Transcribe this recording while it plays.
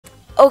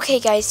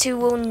Okay guys, you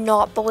will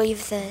not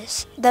believe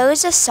this. There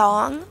is a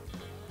song,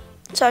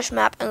 slash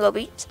map and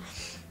RoBeats,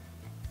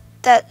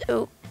 that,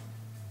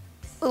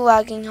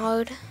 lagging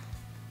hard,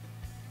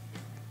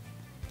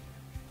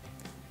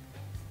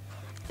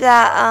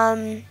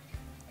 that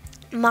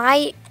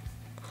might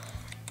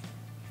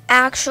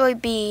actually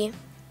be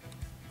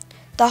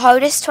the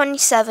hardest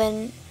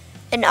 27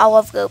 in all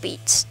of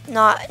RoBeats.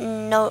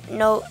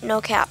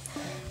 No cap.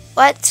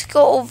 Let's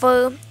go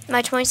over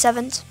my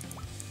 27s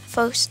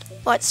first.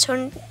 Let's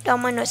turn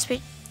down my note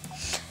speed.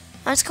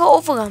 Let's go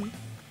over them.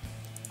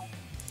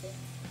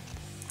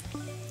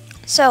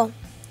 So,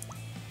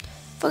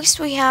 first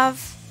we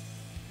have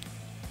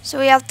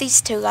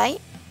these two,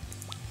 right?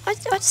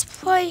 Let's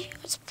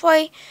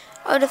play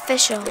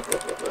artificial.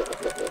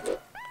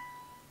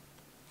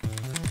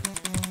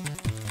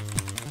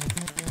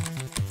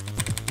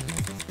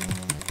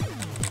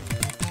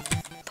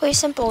 Pretty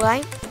simple,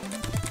 right?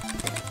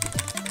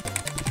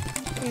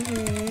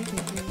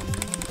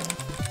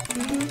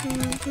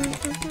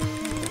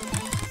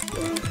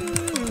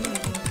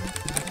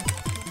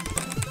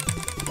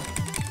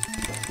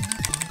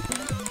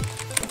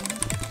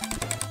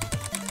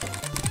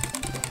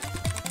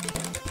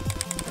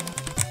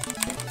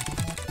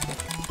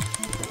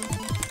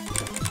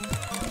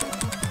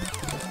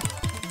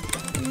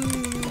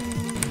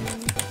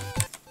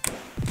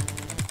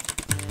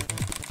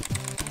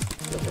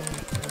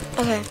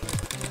 Okay.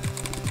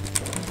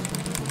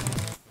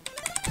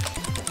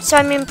 So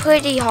I mean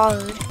pretty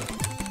hard.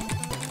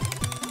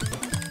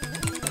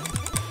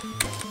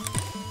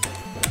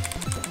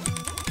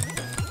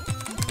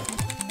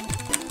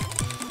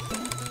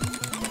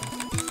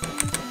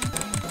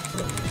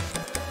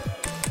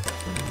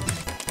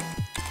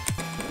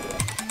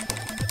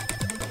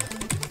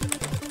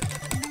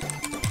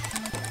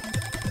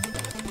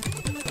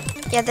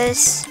 Yeah,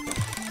 this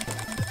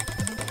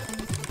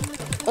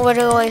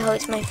literally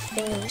hurts my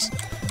fingers.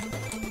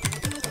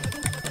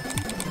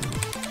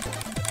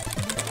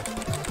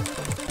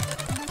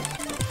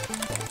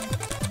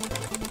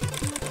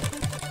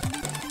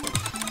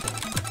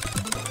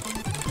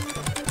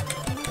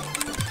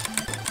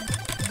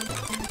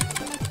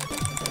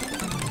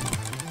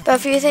 But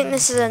if you think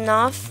this is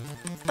enough,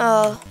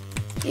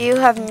 you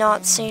have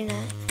not seen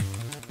it.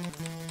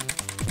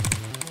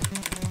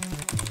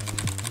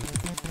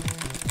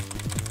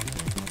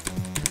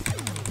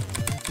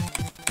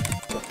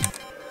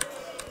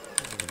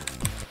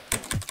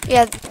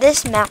 Yeah,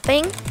 this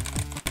mapping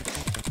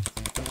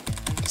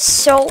is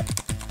so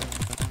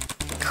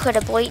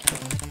incredibly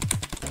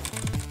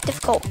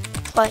difficult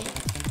to play.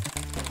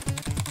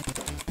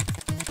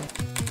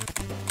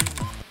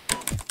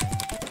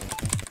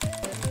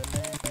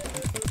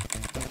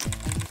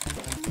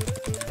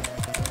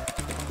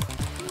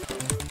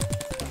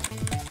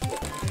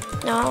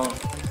 No.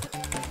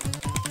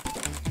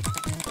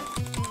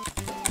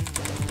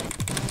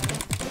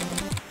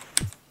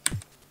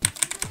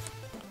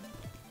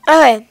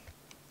 Okay.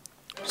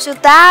 So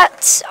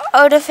that's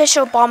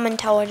artificial bomb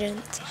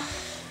intelligence.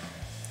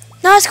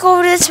 Now let's go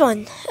over to this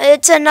one.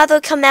 It's another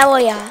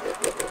Camellia.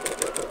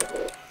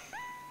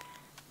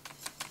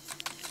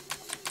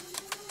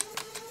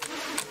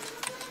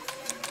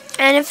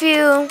 And if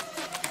you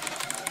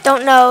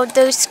don't know,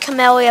 there's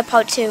Camellia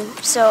Part 2.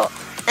 So,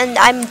 and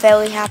I'm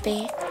very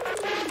happy.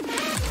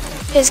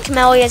 Because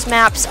Camellia's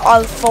maps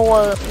are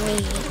for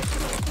me.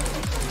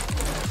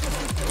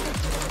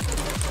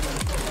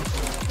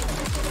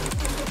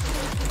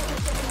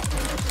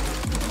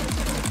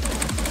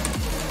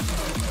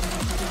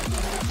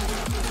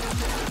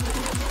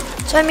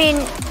 So I mean,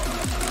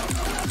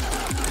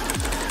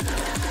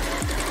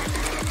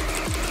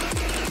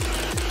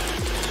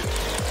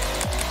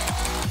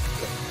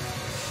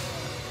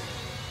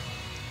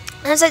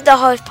 that's like the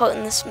hardest part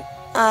in this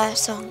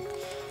song.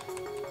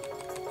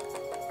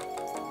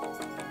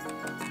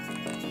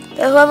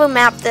 But whoever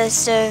mapped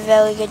this did a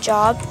very good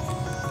job.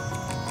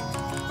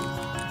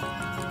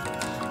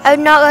 I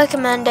would not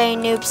recommend any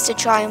noobs to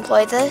try and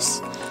play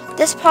this.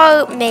 This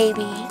part,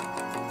 maybe.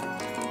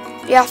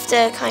 You have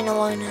to kind of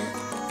learn it.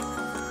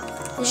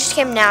 It just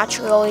came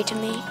naturally to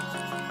me.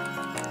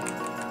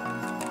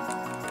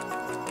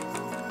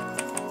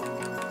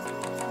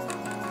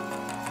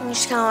 I'm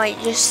just kind of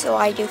like, just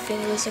slide your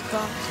fingers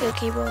across your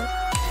keyboard.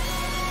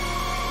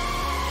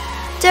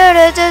 Da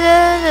da da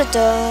da da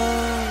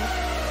da.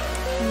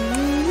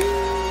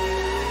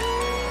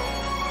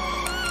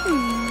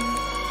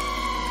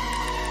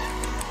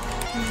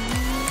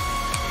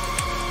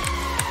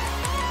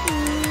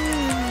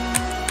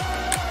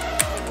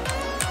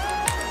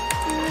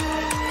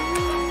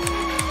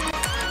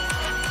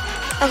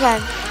 Okay,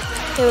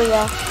 here we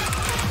go.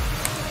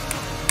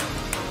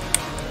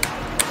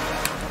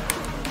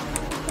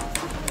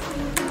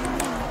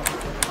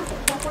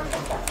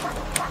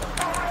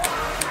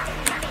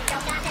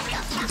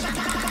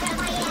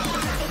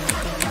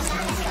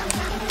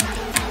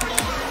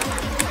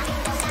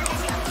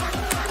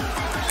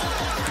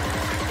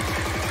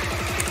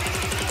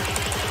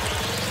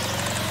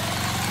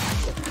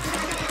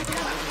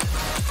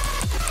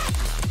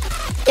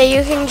 Yeah,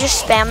 you can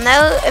just spam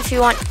though if you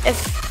want. If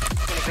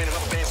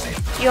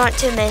you want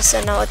to miss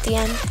a note at the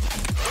end.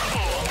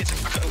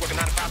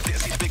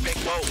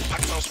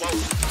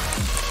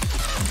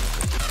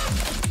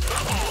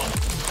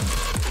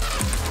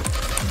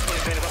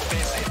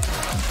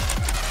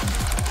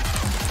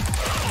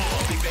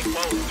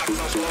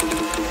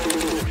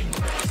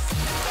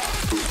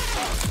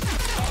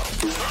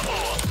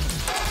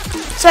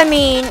 So I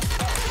mean,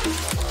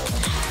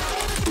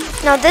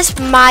 now this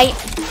might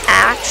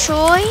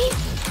actually,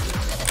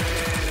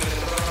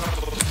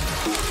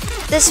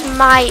 this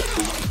might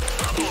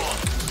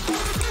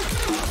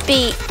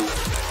beat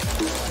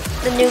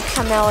the new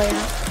Camellia.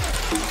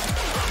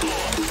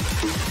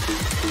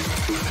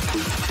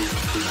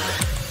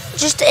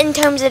 Just in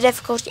terms of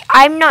difficulty,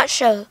 I'm not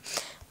sure.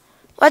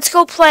 Let's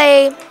go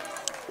play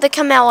the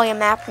Camellia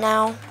map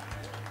now.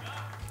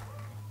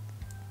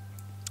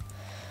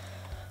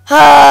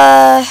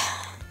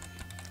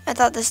 I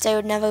thought this day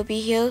would never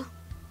be here.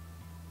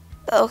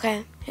 But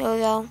okay, here we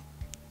go.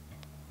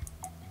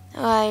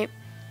 Alright.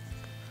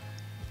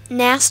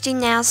 Nasty,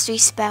 nasty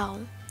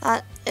spell.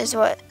 That is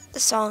what the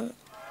song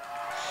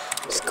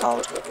is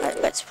called.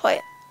 Alright, let's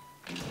play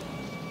it.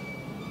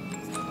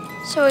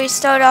 So we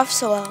start off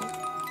slow.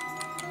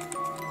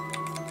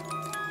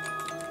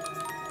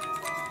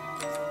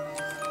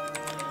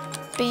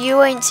 But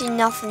you ain't seen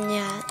nothing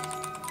yet.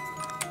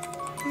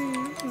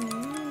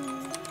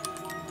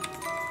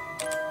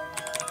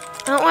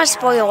 I don't want to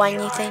spoil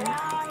anything.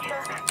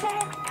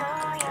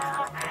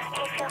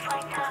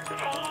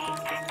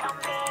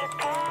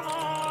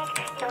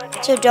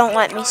 So don't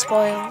let me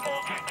spoil.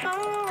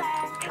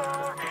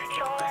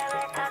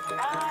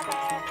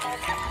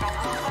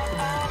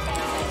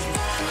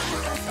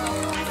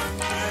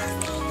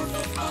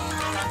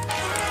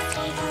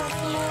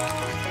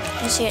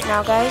 You see it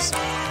now, guys?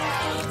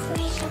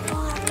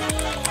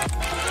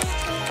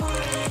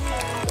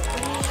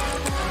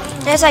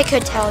 As I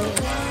could tell you,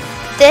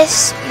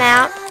 this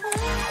map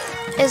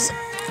is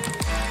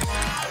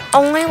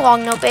only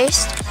long note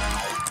based.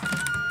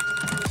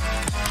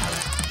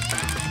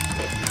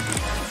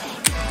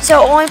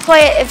 So only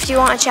play it if you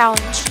want a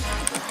challenge.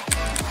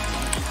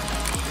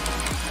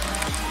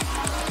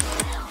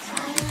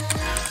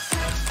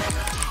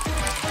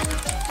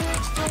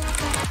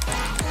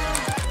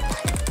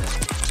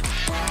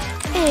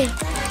 Hey.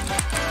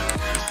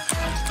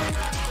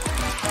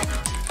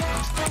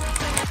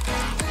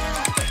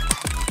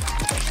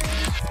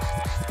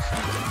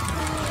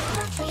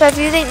 But if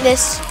you think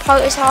this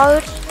part is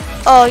hard,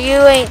 oh,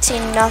 you ain't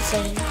seen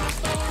nothing.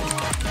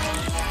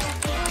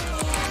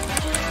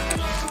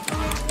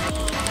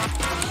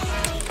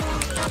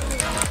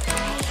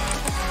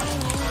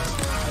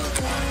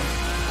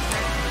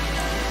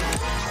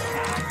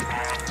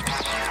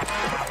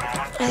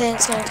 I think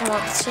it's gonna come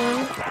up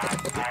soon.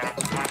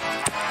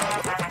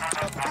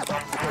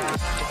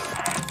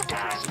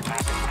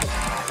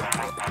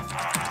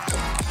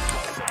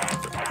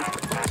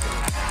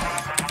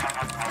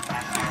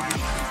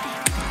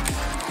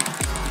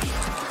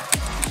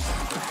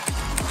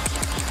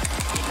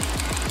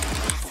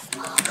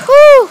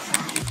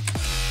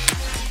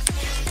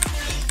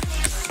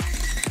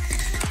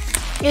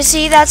 You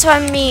see, that's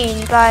what I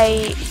mean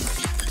by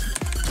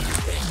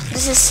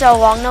this is so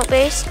long note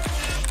based.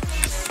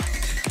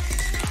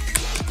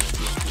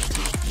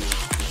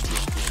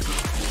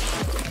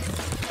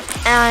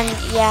 And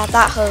yeah,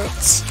 that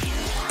hurts.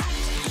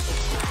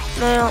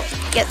 I don't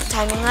get the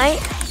timing right.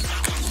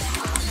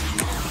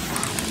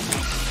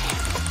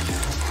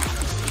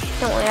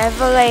 Don't worry,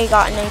 I've already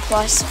got an A+.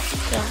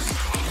 Yeah.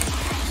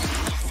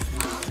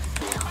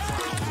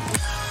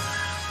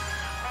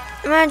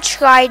 I'm gonna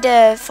try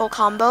the full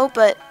combo,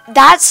 but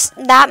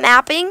that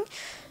mapping,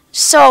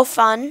 so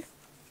fun.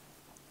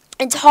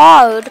 It's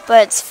hard,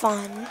 but it's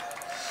fun.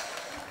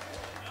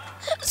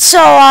 So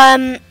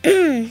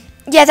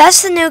yeah,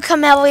 that's the new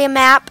Camellia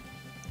map.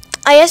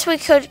 I guess we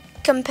could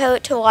compare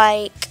it to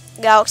like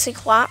Galaxy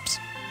Collapse.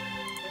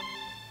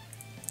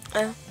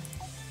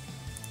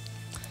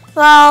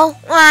 Well,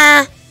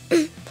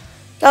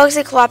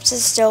 Galaxy Collapse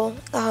is still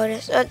the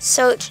hardest. It's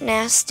Search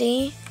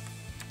Nasty.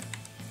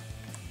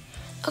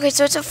 Okay,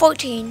 so it's a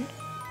 14.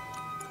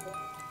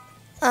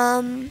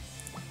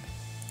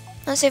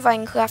 Let's see if I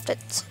can craft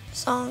its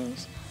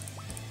songs.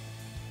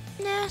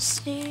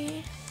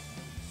 Nasty.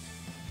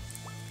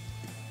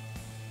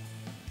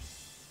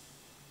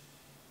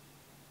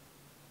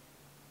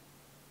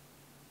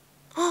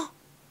 Oh,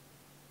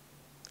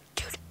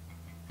 dude.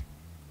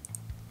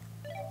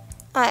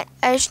 Alright,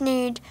 I just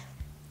need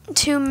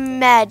 2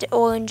 med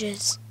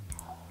oranges.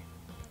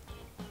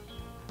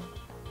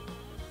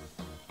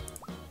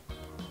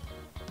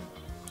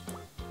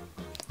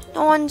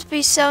 No one's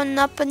be selling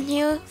up in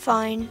here?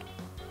 Fine.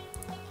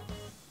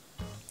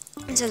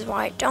 It says,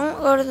 why?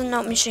 Don't go to the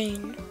note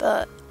machine.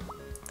 But,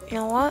 you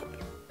know what?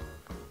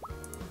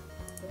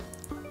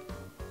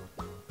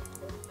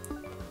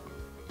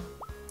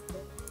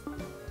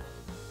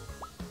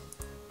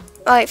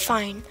 Alright,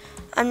 fine.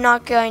 I'm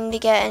not going to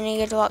get any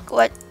good luck.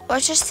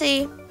 Let's just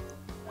see.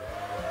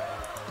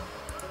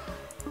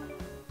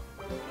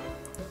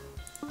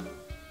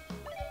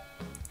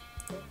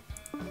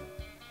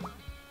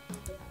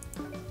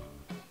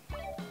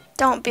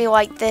 Don't be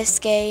like this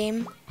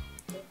game.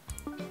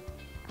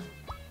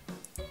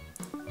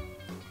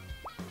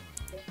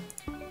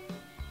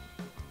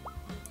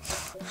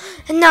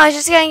 No, it's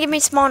just gonna give me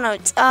small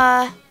notes.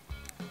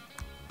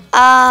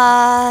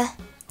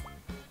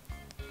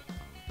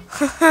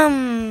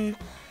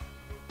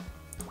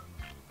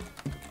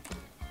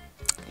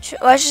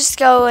 Let's just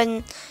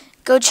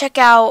go check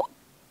out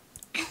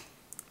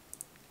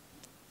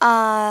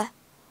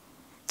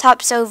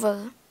top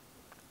server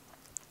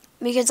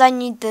because I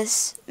need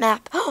this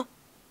map.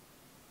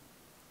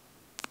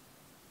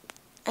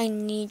 I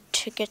need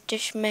to get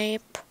this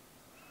map.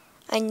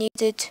 I need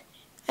it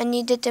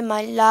in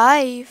my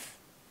life.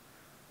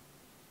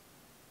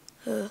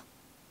 I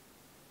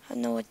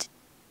don't know what to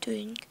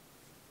doing.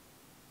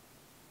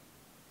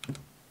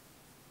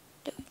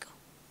 There we go.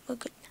 We're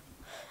good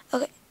now.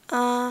 Okay.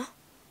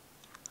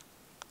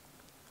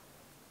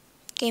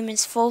 Game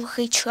is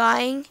fully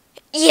trying.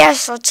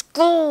 Yes, let's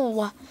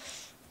go.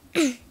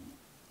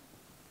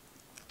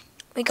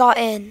 We got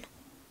in.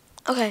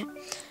 Okay.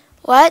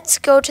 Let's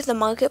go to the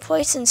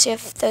marketplace and see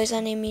if there's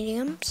any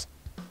mediums.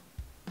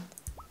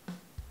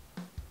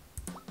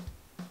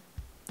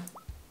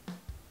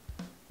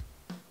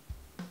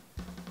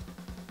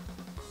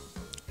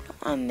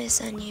 I don't miss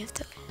any of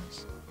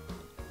those.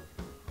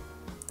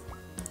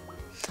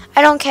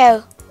 I don't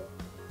care.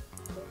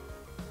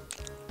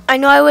 I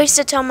know I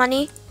wasted some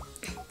money,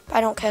 but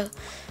I don't care.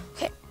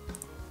 Okay.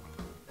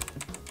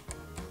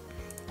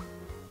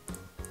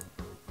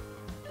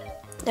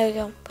 There we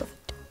go.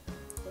 Perfect.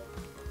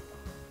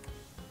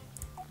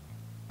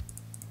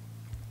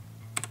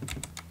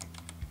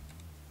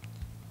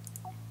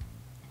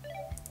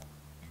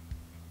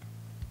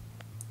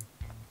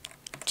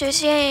 Do you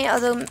see any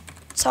other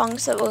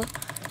songs that will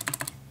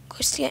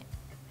close to get?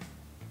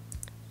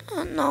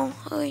 Oh no,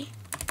 hurry.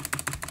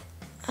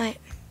 Alright.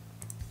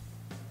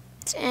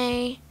 It's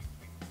any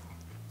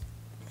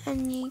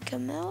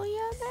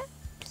Camellia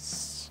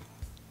maps?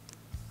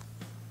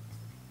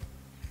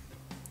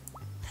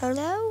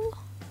 Hello?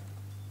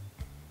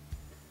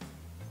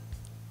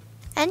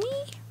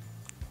 Any?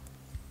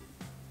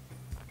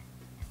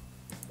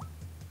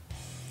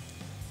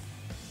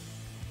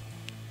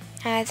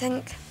 I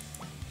think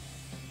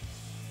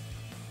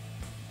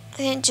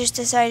it just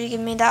decided to give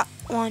me that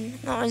one.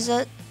 That was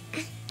it.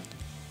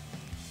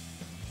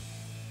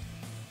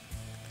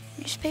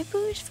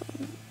 Newspapers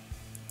from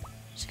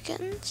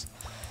seconds.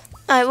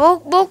 Alright,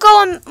 we'll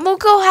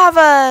go have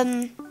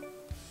a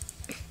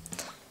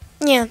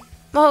yeah.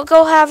 We'll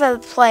go have a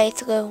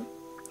playthrough.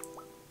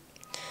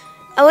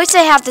 At least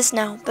I have this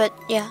now, but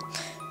yeah.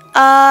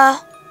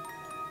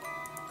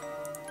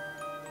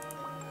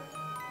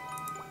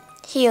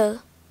 Here.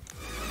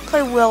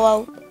 Play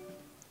Willow.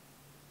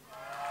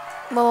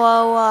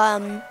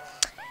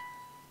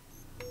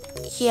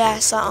 Yeah,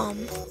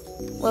 something.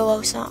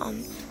 Willow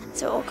something.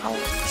 That's what we'll call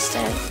it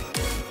instead.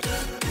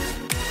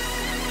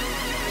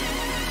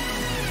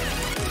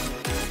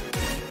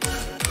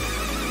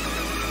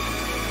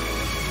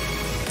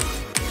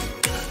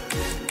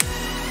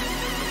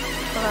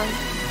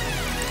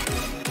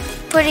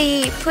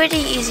 Pretty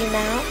easy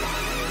map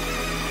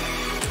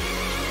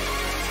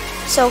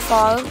so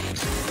far.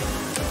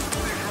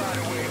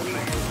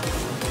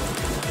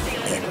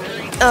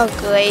 Oh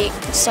great,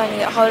 it's starting to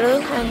get harder.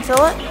 I can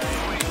feel it.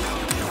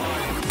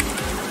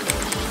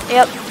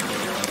 Yep.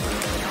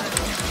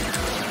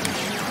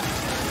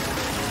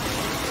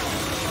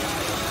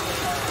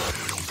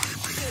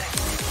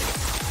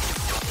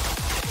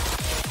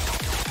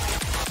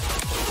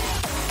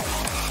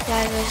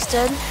 That was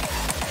dead.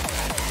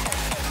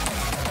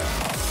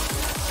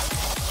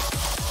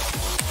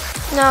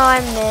 No, I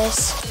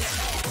missed.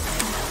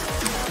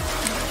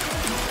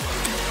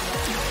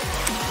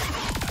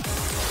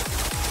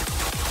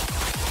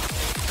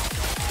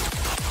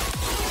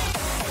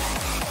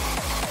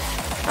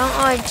 I don't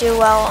really do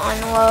well on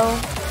low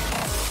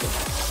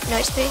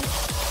note speed.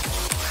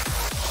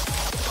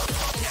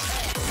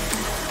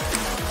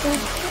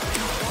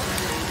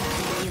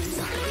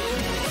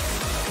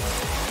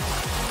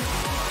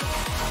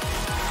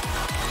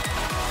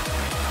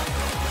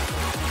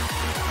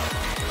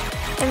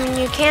 I mean,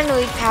 you can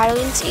read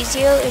patterns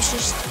easier, it's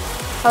just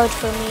hard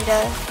for me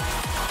to.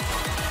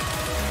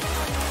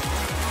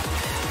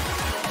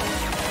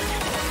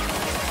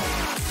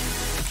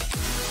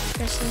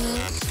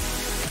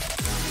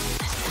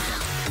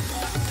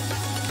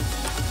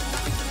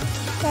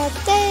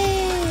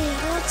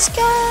 Let's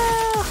go!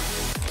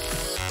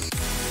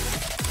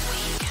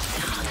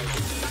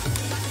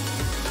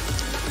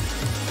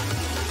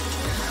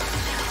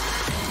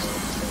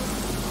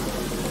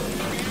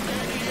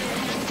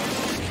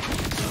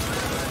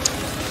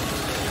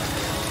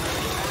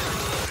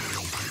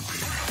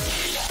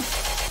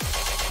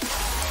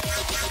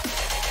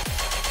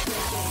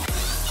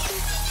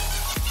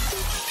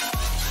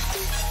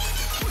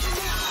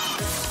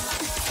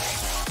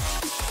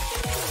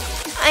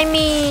 I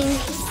mean,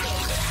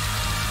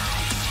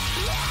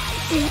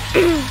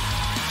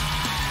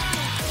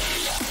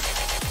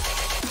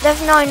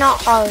 definitely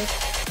not hard.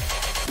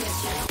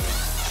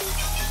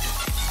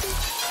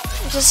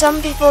 To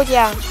some people,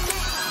 yeah,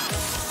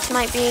 it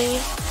might be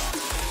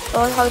a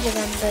little hard to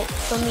them, but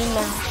for me,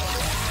 no.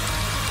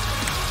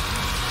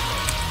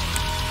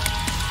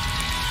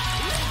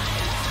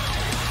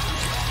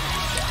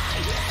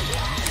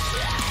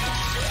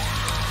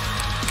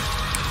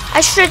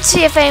 I should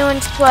see if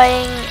anyone's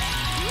playing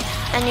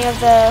any of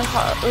the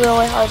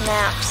really hard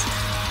maps,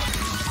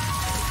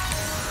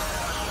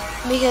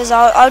 because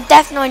I'll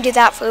definitely do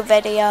that for a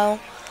video.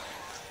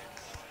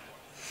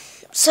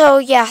 So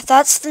yeah,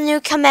 that's the new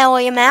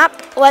Camellia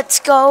map. Let's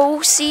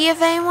go see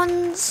if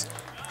anyone's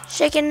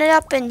shaking it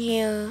up in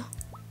here.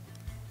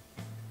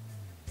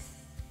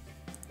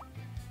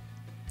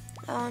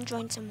 I'll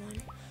join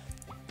someone.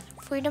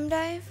 Freedom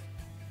dive?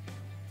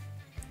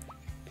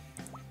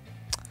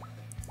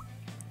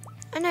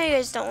 I know you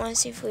guys don't want to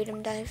see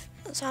freedom dive,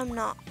 so I'm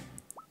not.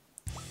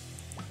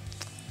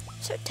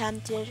 So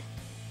tempted.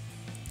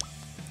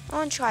 I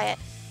want to try it.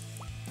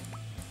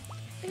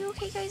 Are you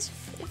okay, guys?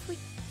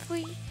 If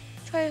we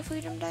try a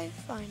freedom dive?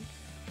 Fine.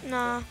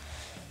 Nah,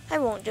 I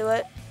won't do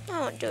it.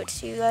 I won't do it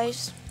to you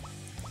guys.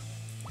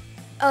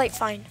 Oh wait,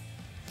 fine.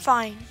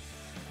 Fine.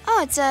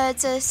 Oh, it's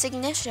a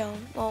signature.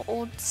 Well,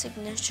 old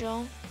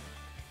signature.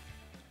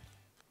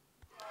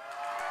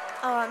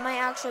 Oh, it might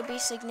actually be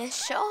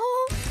signature.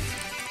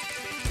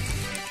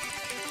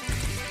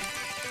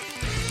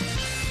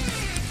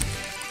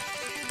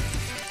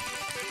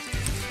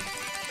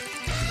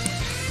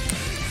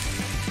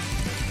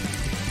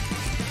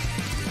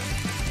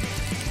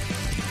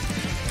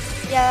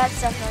 Yeah,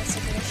 that's definitely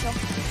signature.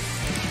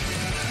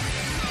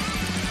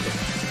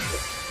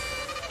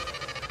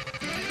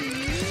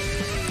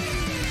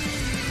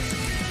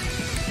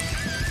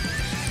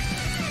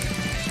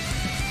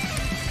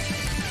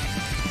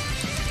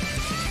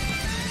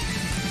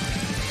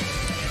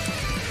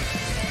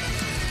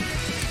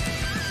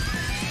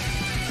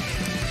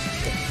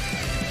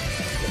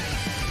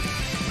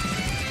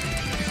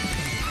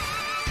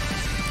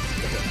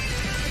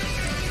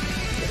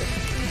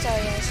 I'm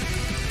sorry, guys.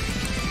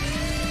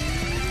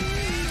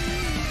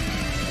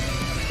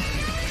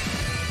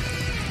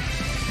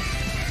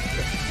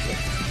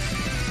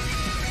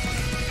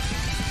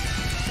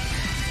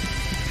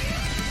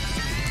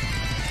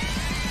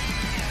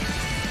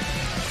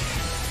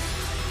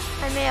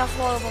 I made a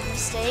horrible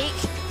mistake.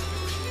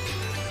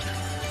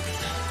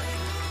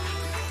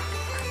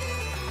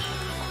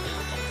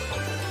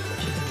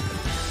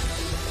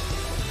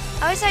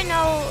 At least I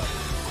know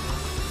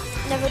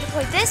never to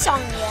play this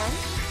song again.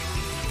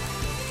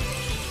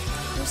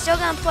 I'm still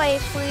gonna play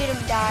Freedom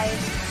Dive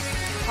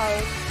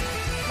hard.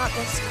 Not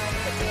this one,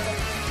 but the other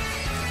one.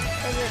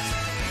 Cause it's,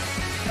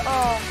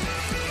 oh.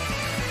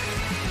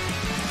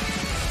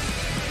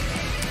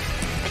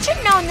 I should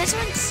have known this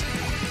one's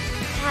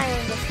kind of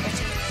difficult.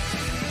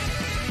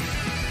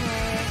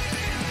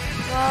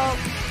 Well,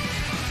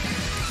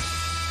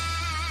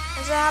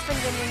 as it happens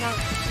when you're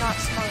not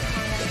smart,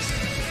 guys.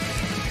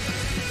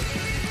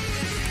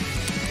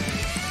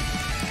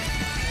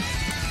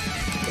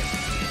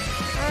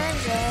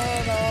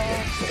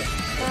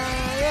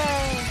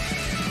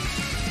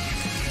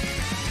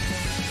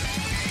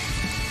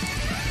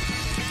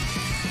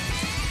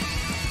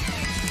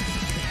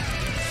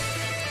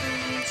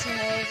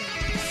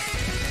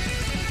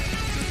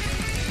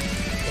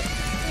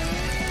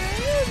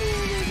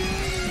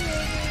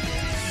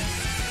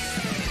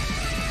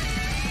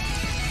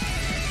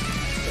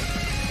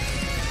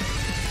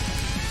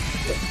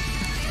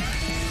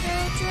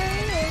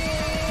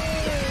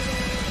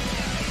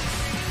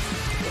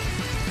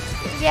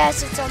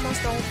 Yes, it's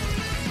almost over.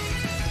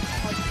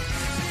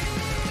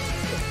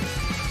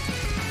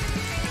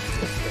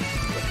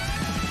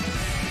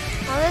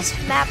 Now this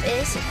map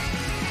is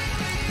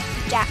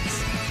Jax.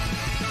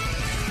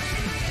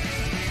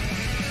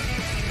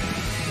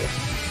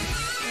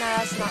 No,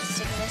 that's not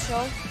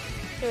signature.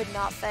 It would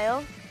not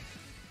fail.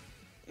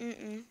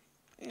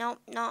 Nope,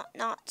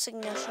 not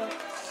signature.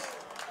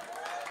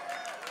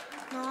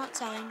 Not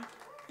signed.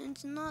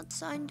 It's not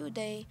signed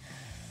today.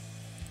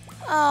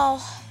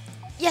 Oh.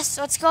 Yes,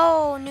 let's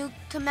go. New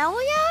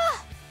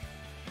Camellia?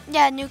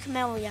 Yeah, new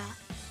Camellia.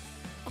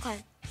 Okay.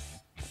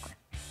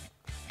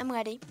 I'm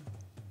ready.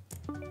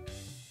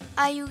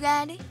 Are you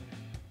ready?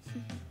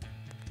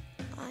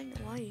 I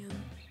know I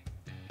am.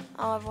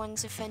 Oh,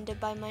 everyone's offended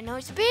by my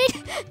nose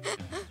speed.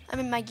 I'm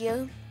in my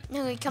gear.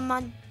 Okay, come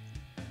on.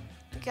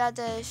 We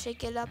gotta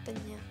shake it up in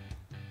here.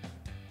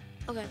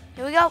 Okay,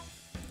 here we go.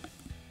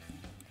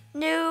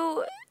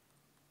 New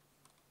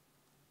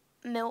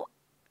million.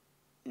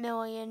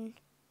 Million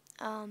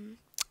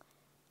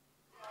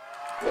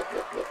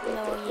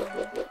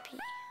P.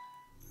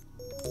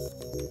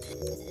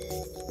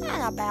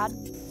 Not bad.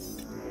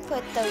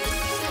 Put 30.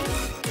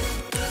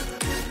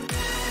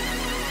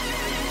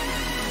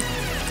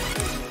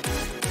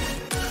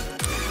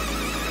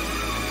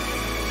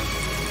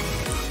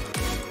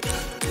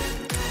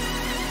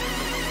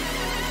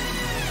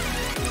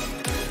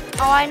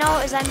 All I know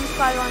is I'm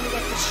probably going to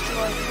get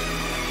destroyed.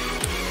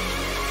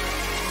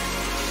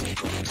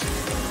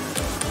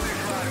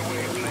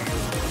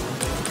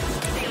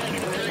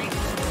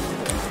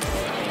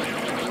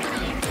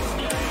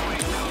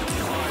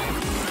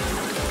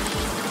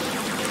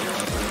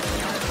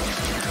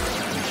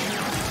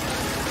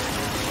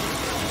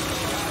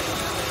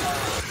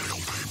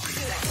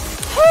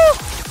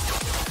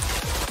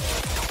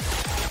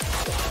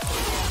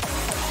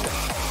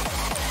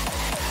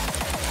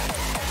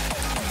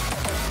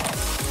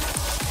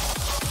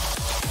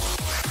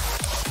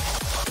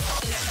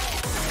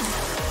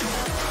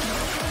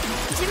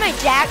 my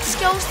jack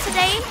skills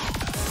today.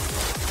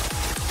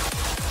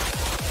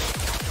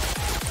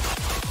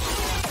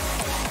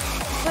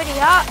 Pretty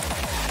hot.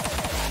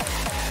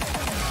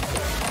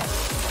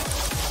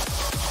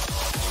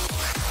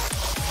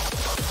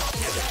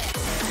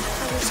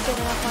 I'm just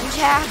getting up on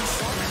jacks.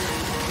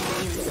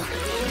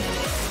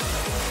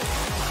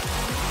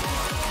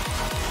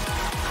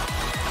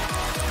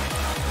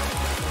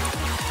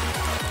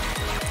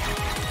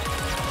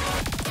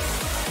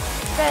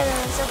 Better than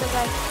this other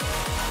guy.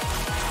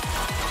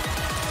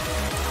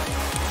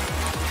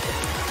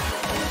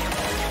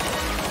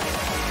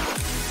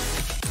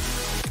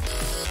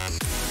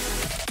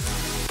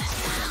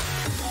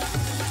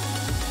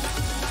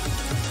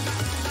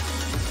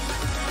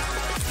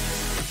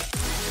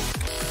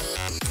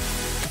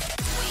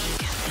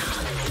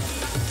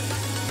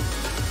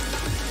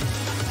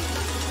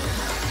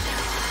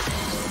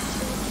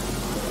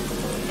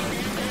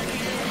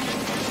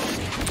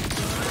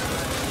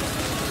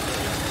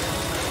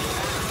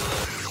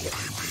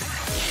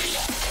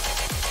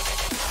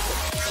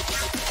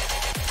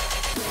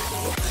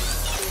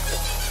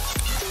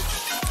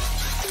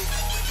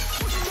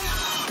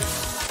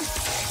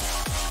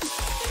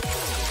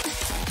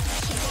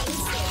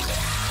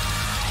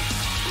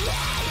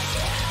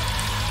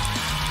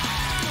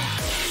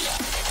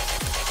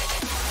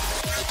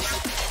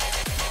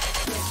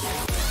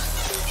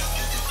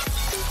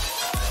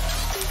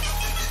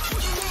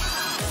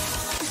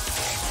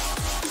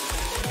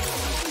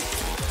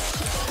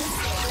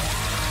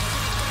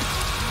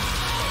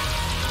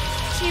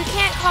 You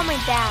can't call me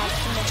dad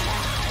in the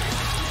chat.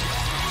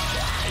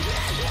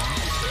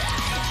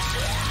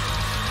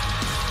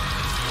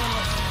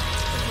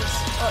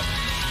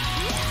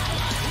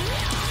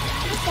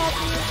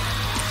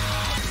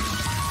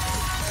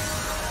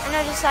 I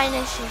know this is an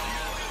issue,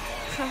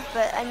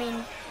 but I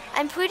mean,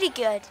 I'm pretty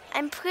good.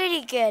 I'm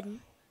pretty good.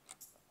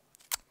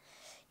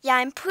 Yeah,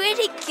 I'm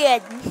pretty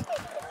good.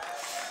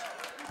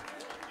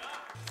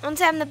 Don't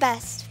say I'm the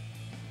best.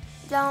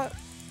 Don't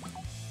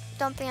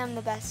think I'm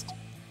the best.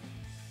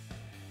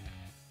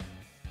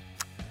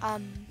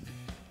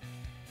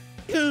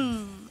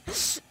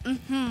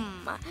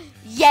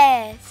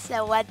 Yes,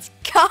 so let's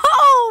go!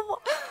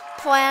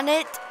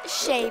 Planet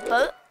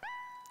Shaper.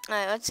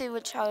 Alright, let's see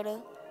which how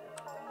to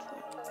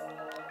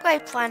play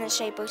Planet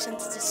Shaper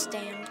since it's a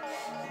stand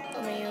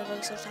on the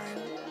universal time.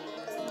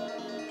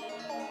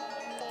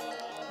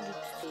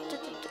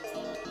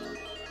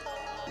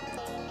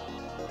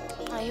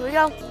 Alright, here we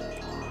go.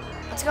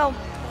 Let's go.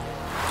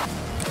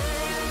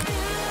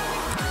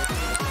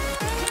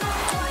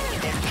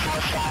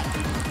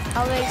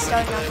 Already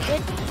starting off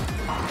good.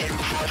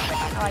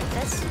 I like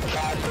this.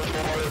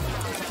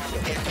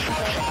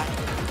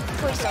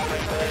 Please don't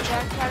bring the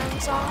Jack pattern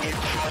song.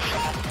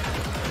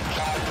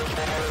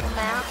 The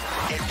map.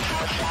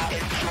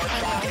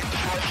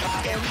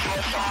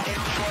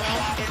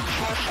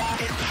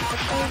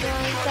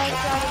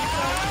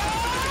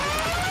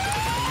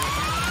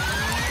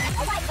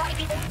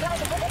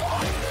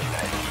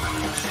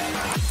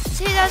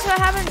 See, that's what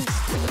happens.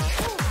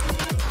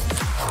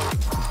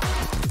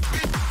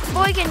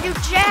 Boy can do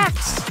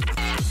jacks.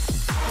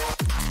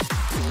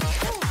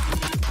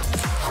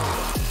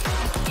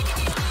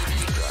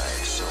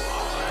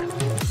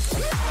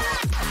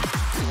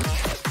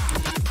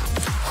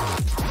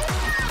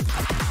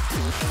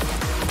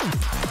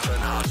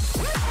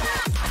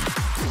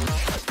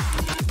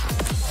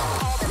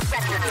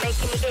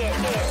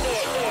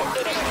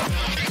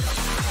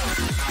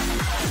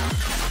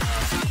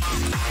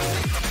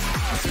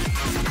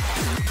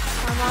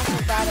 I'm also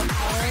bad at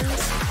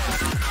patterns.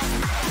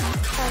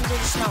 Times are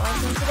just not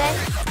working today.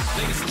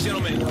 Ladies and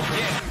gentlemen, yeah,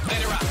 let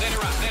it rock, let it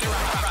rock, let it rock.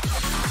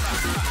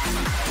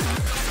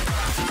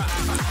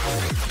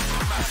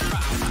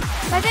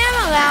 I think I'm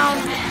around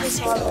this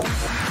level.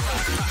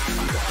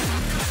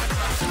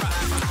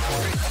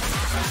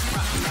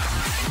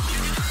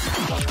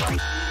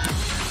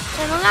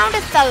 I'm around a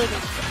 30,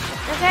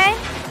 okay?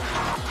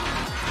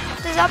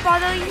 Does that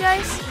bother you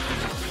guys?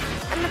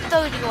 I'm at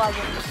 30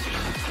 level.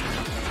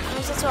 At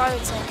least that's what I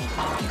would say.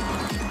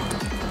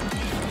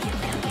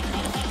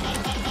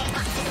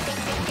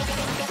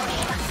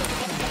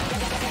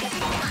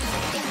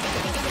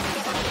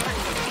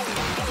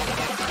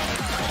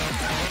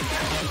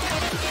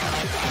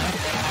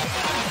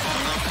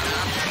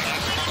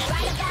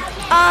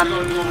 I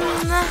don't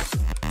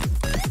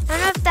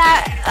know if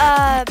that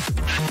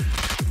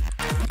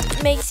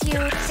makes you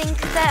think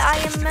that I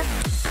am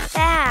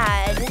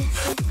bad.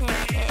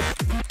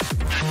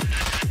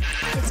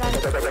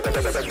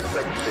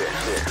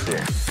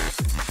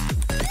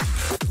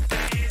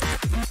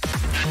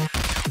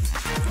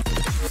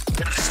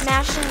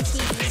 Smashing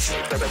keys.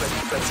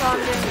 That's all I'm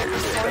doing at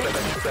this point.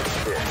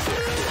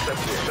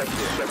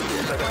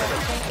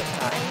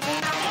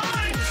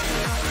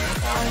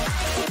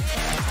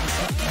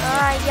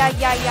 Ay, ay,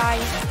 ay, ay.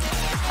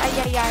 Ay,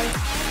 ay, ay.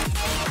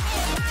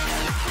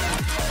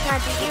 Can I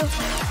beat you?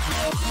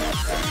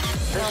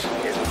 No.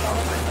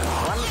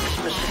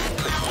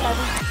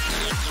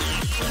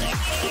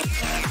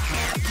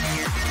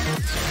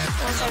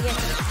 Once I get...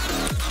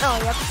 Oh,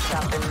 yep.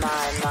 Stop in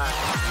my mind.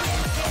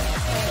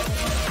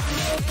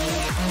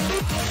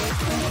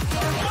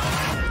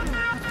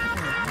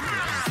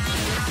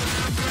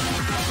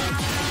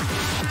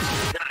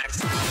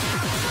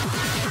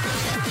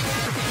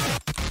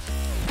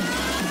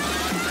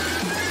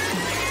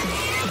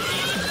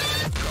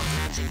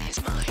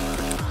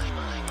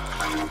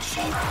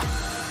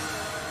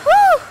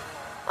 Woo!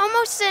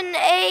 Almost an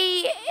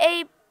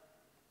A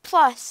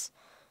plus.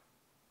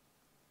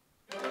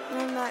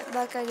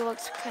 That guy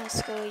looks kind of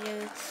scary,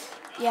 dude.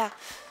 Yeah.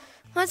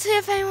 Let's see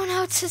if anyone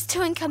else is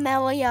doing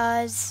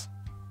Camellias.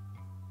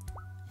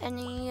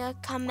 Any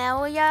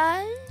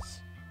Camellias?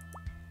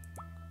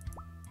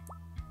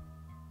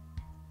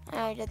 I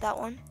already did that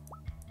one.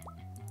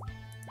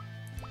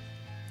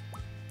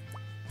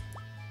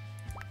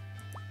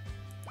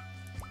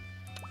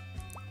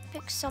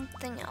 Pick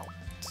something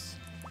else.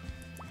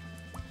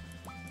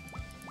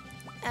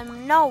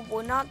 And no,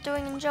 we're not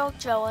doing Angelic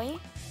Jelly.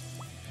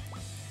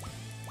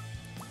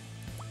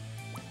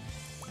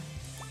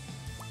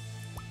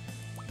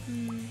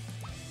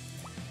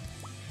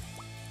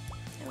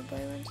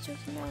 Everybody wants to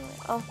Camellia.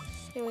 Oh,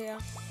 here we go.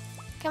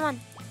 Come on.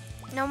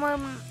 No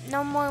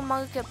more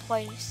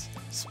marketplace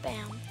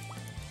spam.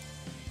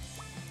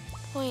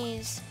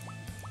 Please.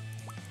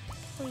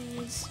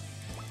 Please.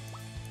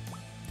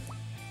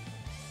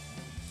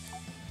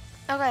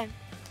 Okay.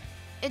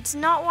 It's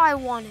not what I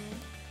wanted.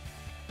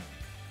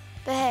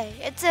 But hey,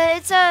 it's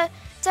a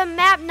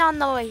map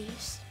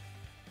nonetheless.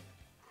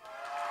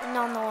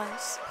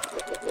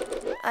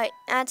 Alright,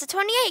 it's a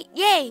 28.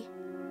 Yay!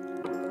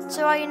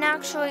 So I can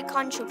actually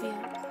contribute.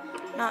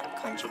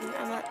 Not contribute,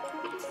 I'm not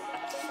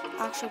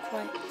actually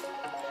play.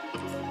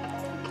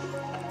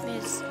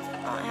 Because I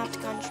don't have to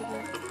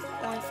contribute.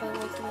 Only for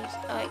victories.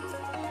 Alright.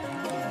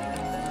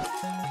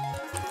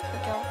 Here we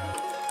go.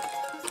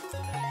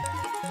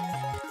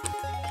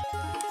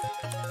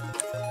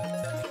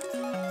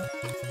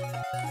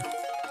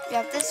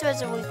 Yeah, if this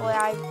was a week where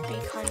I'd be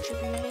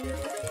contributing.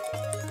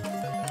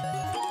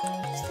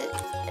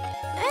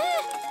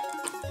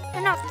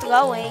 I'm not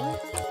throwing.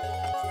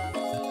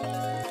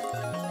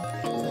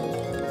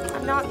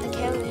 I'm not the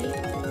carry.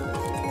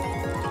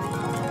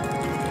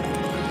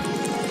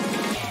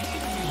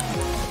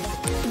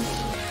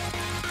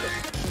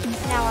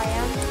 Now I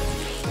am.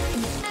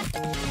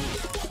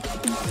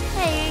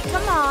 Hey,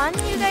 come on.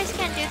 You guys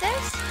can't do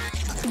this?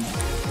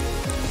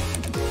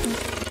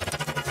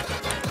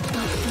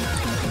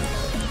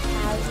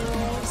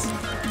 Casuals.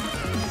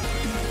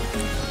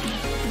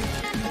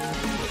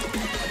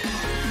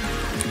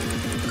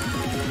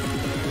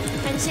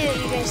 I can see that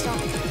you guys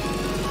don't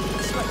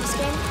split this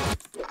game.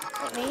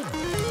 Like me.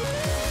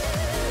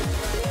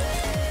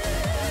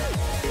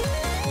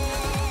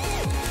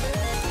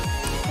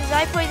 Because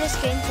I play this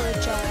game for a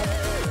job.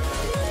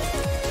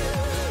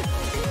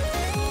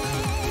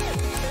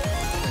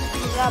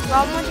 Is that a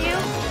problem with you?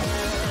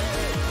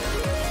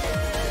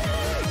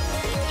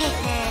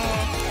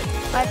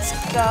 Let's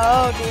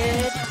go,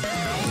 dude.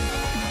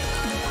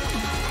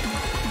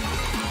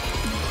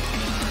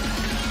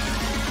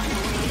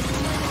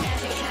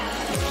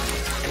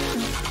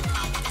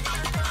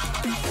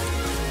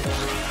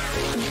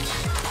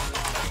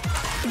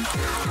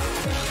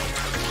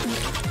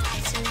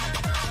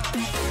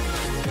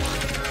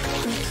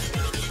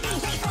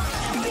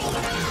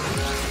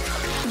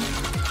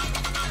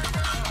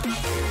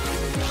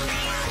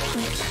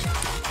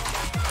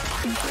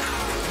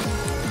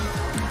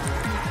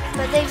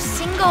 But they've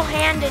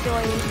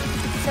single-handedly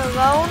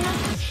thrown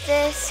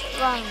this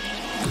run.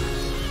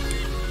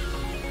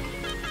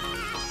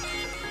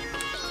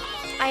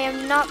 I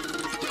am not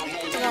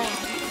throwing.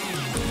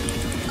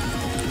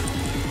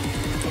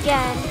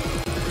 Again.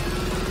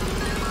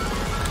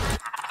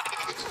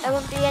 I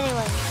won't be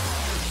anyway.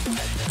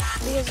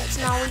 Because it's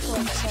not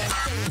weekly, so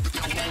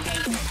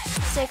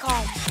stay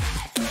calm.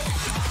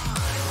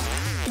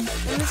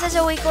 When this is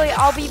a weekly,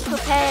 I'll be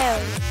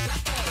prepared.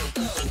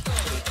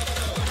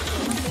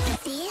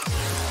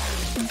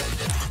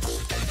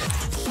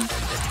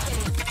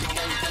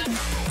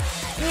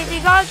 You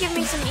gotta give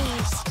me some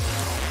ease.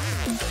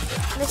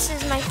 This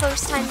is my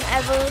first time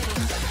ever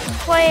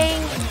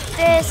playing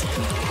this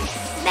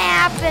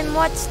map, and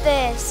what's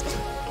this?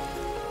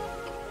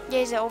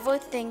 It's over,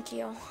 thank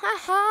you.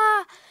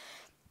 Haha.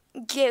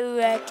 Get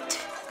wrecked.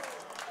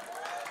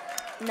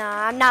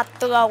 Nah, I'm not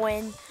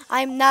throwing.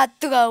 I'm not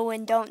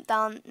throwing. Don't,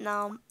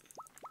 no.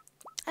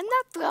 I'm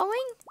not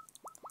throwing?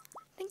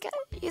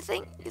 You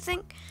think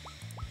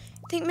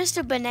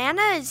Mr.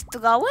 Banana is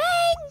throwing?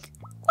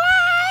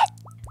 What?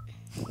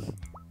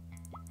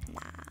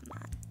 Nah,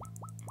 man.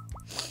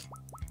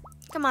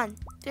 Come on,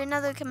 do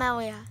another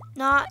Camellia.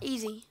 Not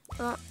easy,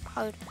 not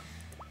hard.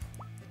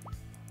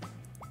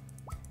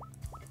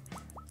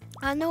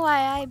 I know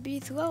why I be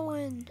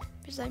throwing,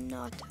 because I'm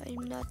not,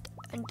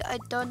 and I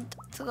don't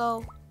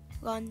throw,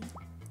 run.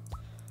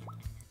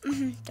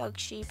 Dog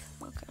sheep,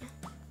 okay,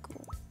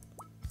 cool.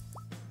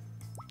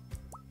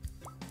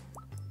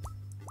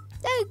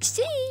 Dog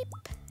sheep!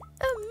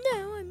 Oh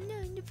no, I'm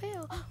not in the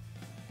fail.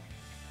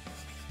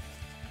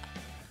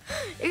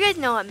 You guys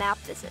know what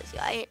map this is,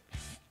 right?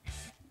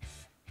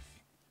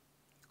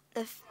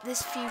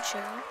 This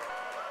future.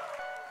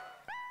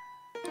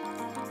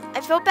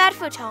 I feel bad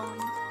for Tom.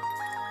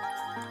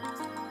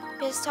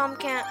 Because Tom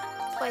can't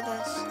play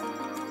this.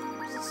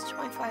 This is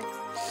 25.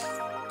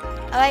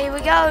 Alright, here we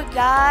go,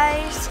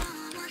 guys.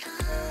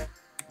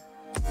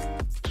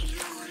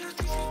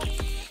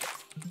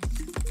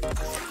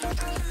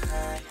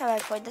 Have I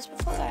played this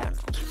before? I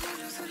don't know.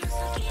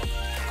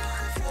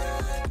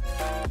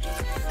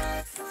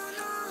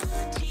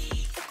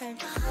 Okay.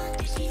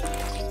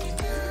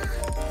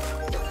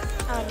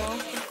 I don't know. I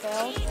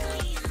failed.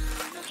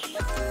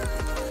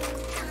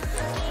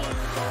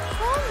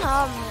 Oh no,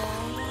 man.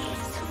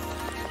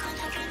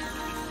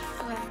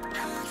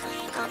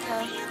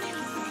 Okay.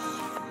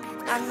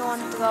 I'm the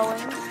one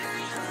throwing.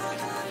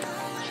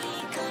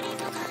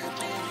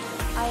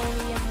 I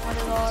am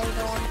literally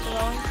the one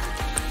throwing.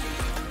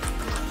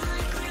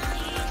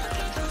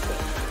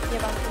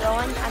 Yep, I'm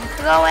throwing. I'm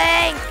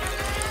throwing!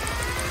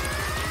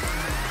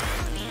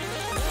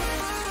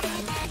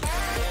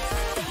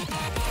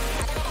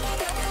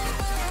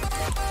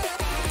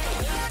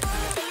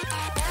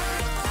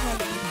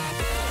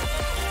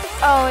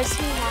 Oh, is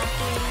he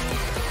hacking?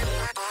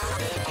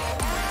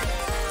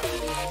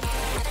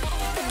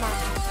 Come on.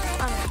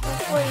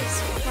 Please,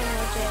 come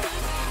legit.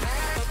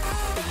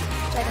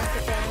 So I don't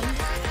get banned.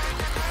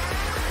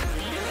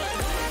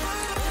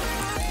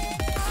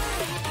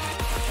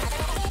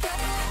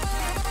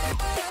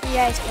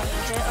 Yeah, he's playing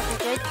legit.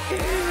 Okay,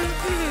 good.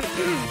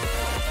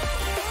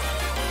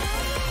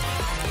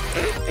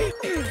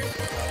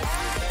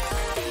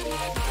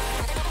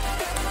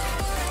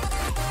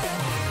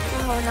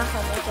 Oh, not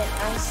gonna make it.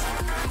 Nice.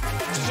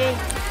 GG.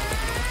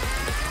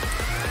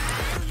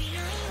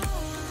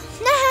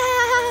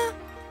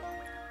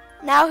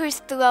 Now who's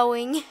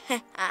throwing?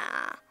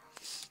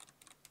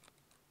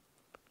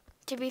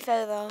 To be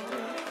fair though,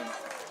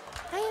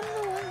 I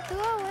am the one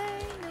throwing.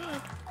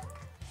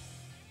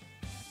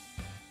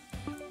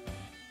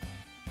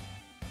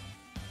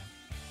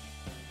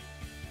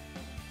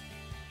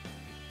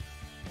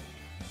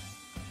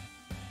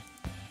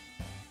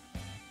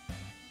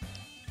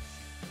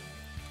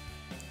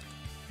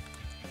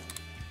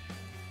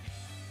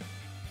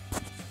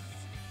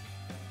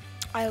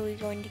 Are we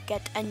going to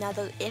get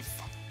another if?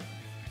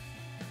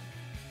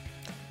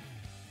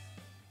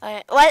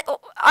 Alright, what?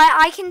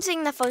 I can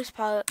sing the first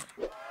part.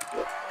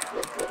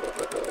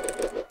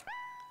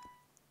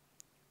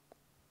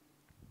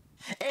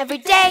 Every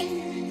day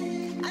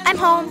I'm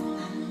home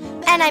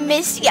and I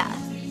miss ya.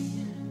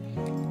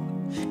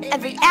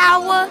 Every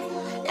hour,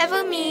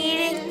 every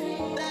meeting.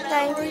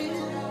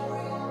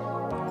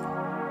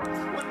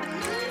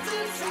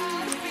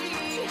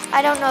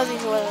 I don't know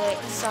these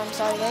lyrics, so I'm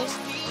sorry, guys.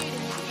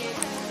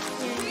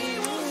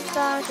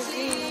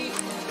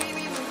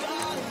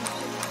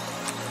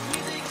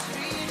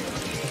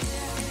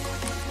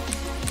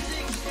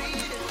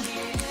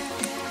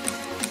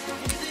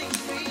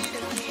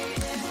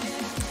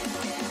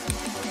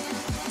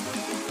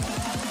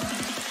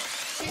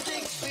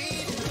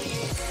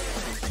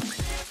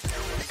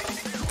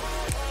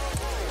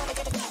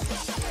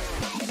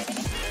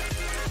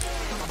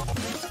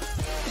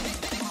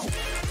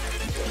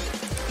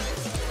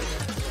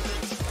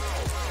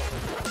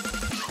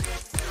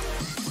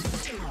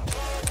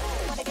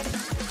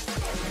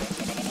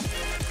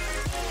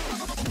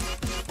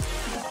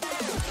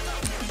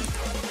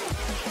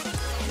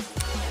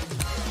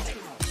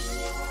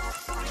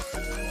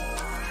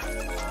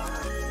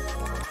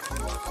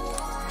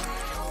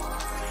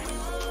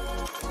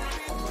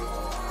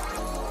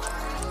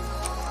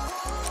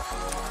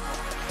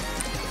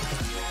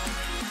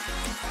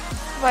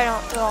 I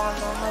don't throw on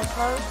my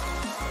part.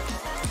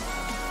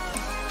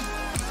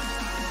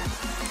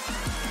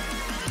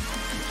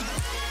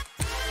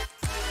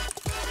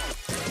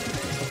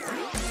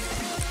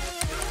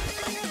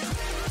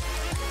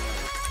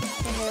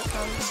 And here it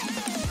comes.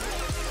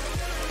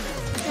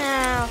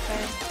 Ah,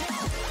 okay.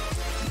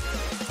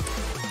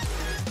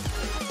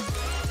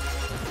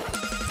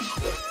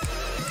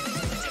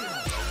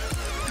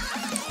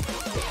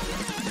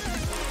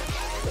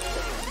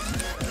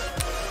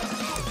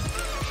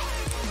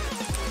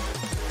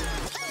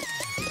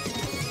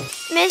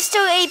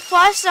 Mr. A+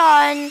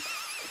 on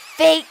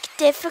fake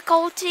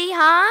difficulty,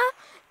 huh?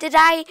 Did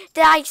I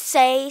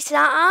say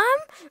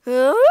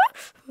something?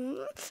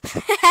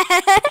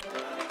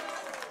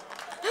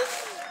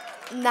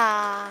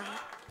 Nah,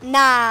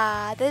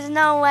 there's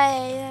no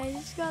way. I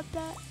just got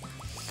that.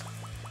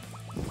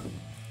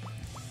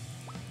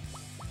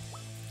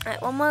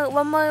 Alright, one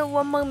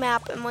more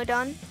map and we're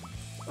done.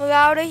 We're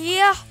out of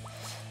here.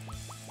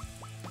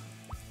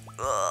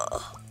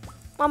 Ugh.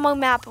 One more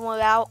map and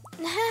we're out.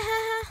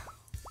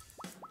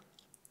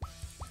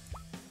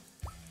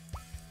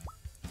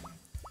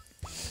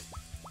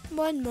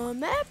 One more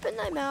map and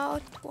I'm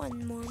out.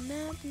 One more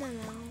map and I'm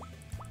out.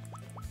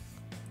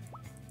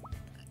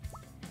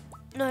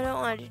 No, I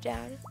don't want to do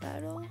that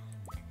at all.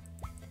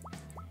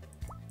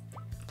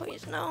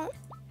 Please no.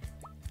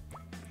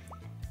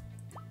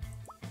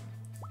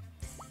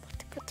 What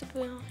Got to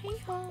be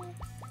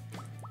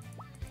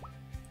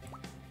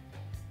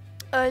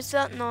oh, is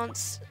that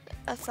not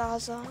a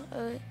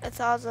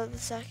the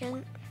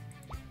second?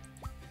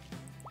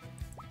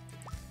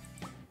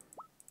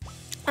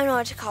 I don't know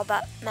what to call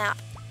that map.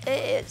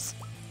 It is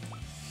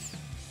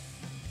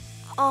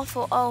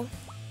awful. Oh.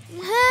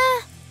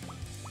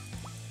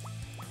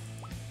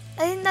 I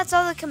think that's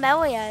all the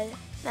Camellia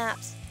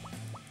maps.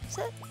 Is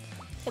it?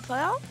 They play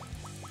out?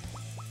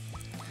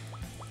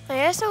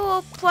 Okay, so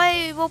we'll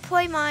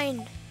play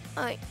mine.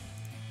 Alright.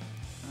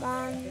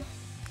 One.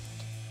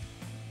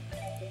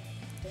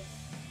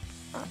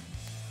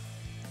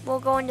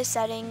 We'll go into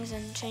settings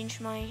and change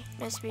my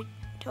speed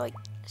to like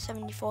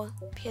 74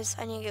 because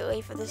I need to get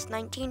ready for this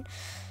 19.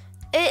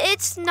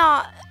 It's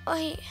not.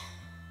 Wait.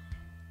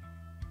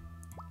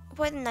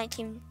 Play the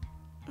 19.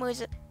 Where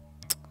is it?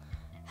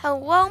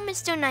 Hello,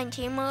 Mr.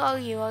 19. Where are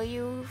you? Are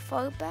you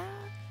far back?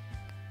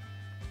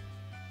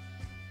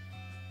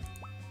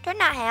 Do I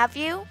not have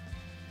you?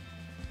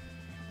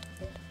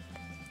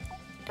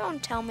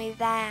 Don't tell me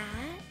that.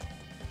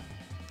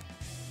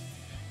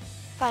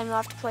 Fine, we'll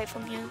have to play it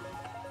from here.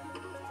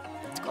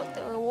 Let's go with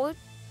the reward.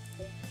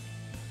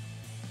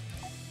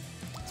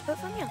 Let's play it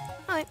from here.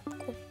 Alright,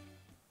 cool.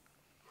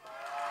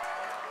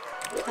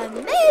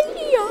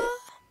 Camellia!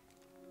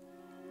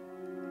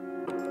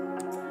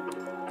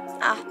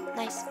 Ah,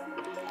 nice.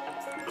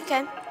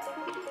 Okay.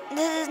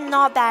 This is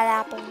not bad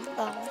apple,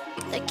 though.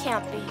 It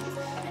can't be.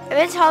 If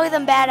it's harder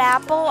than bad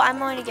apple, I'm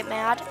going to get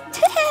mad.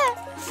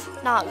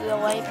 Not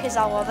really, because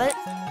I love it.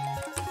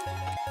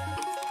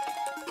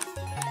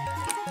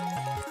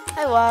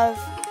 I love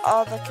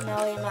all the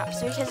Camellia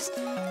maps because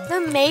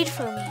they're made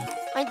for me.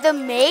 Like, they're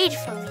made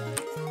for me.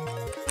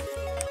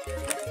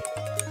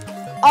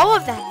 All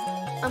of them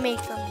are made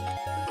for me.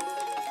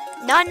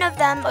 None of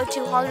them are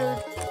too hard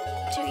or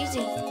too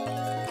easy.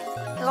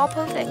 They're all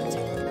perfect.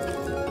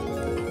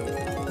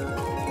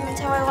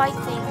 That's how I like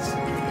things.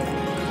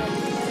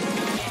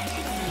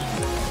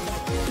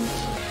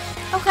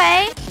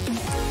 Okay.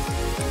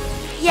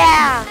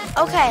 Yeah,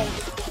 okay.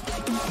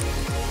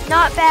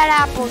 Not bad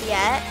apple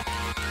yet.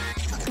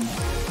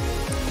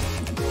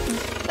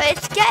 But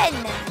it's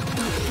getting there.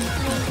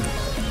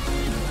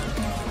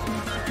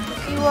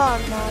 If you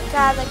wanna,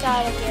 gotta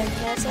get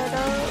this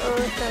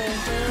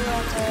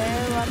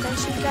what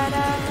she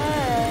gotta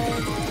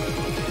hurt.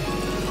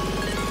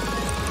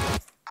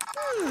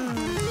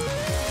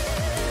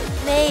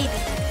 Maybe.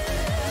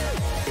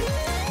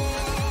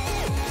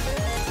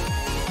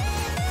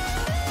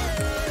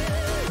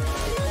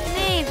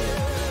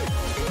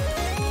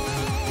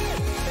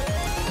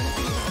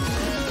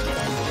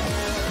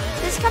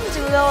 This comes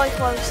really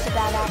close to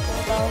bad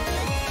apple though.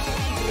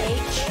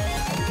 H.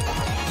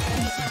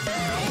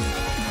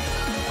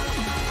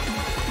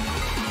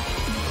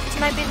 This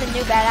might be the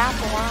new bad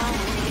apple, huh?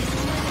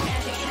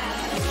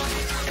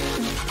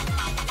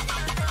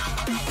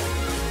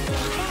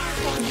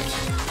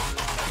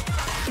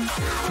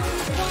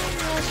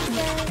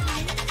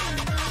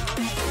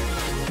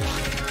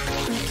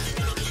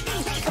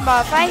 Come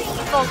on, if I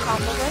full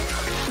combo this,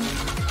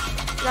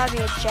 that'd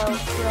be a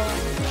joke, really.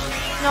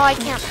 No, I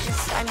can't,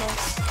 because I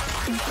missed.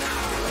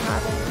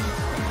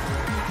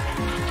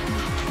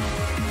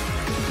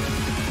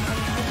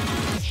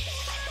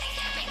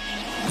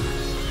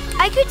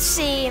 I could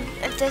see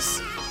if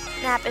this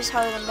map is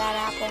harder than bad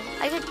apple.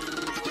 I could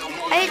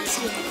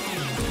see it.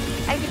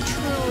 I could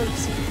truly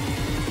see it.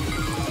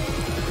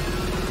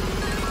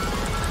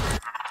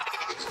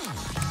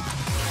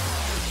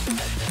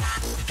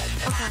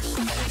 Okay,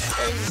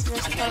 is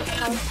this part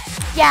hard?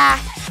 Yeah,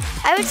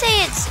 I would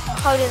say it's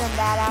harder than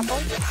bad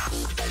apple.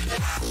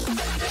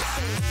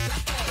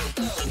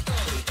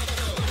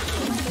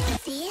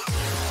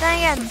 Then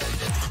again,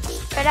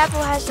 bad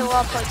apple has the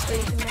wall parts where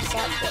you can mess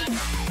up, but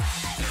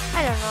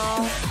I don't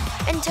know.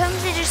 In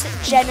terms of just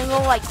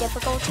general like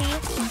difficulty,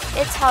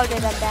 it's harder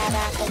than bad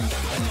apple.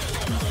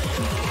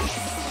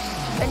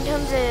 In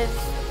terms of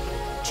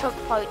choke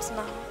parts,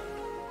 no.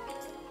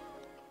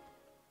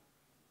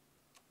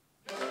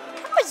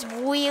 That was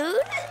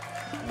weird.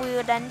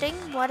 Weird ending,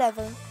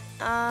 whatever.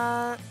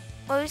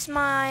 Where's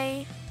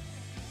my...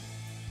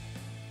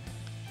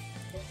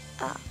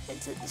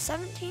 is it the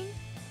 17?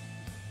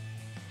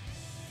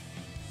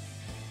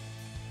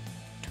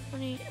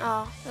 20,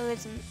 oh, there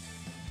isn't.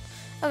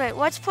 Okay,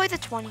 let's play the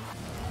 20.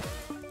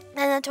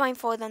 And the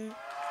 24, then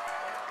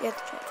the other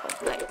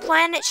 24. Right,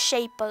 Planet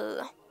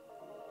Shaper.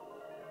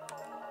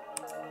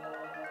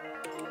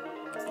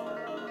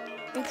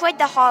 We played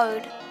the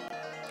hard.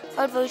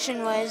 Hard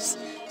version was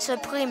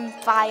Supreme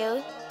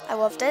Fire. I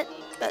loved it.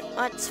 But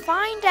let's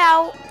find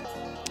out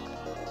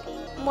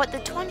what the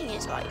 20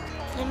 is like.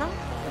 You know?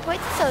 We played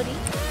the 30.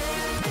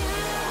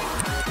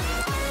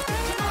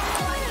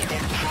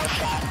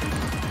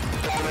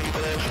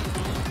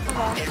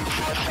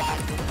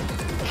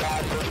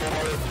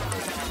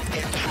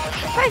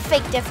 Probably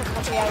fake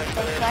difficulty, I would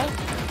think, right?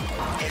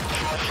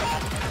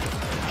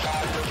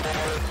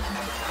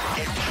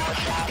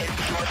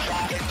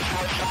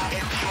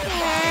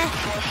 Yeah.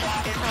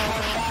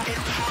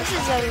 This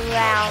is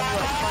around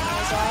what one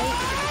was, right?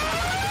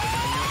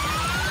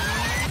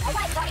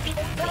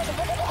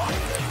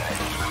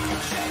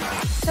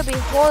 Could be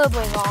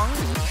horribly wrong.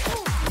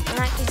 In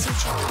that case, you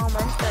should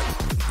comment, but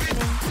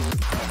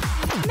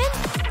I mean,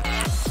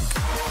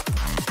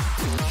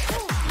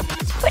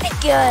 it's pretty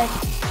good.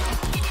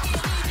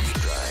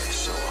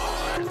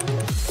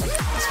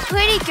 It's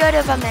pretty good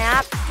of a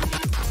map.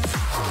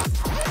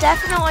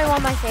 Definitely one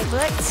of my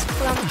favorites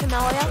from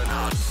Camellia.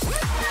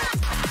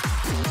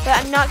 But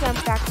I'm not going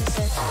to practice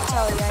it. I'll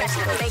tell you guys.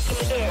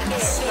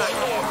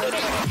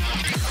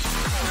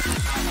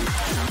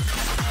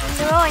 There's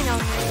really no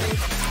need.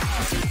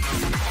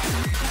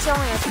 It's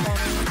only a 20.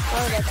 Why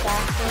would I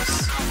practice?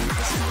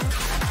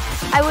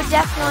 I would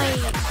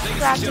definitely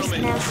practice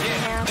nasty.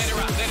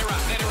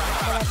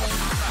 Whatever.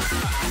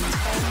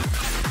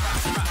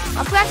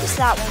 I'll practice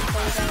that one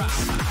for you guys.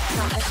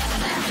 Not this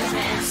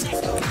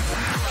one.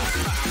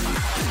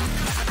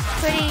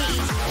 Pretty easy.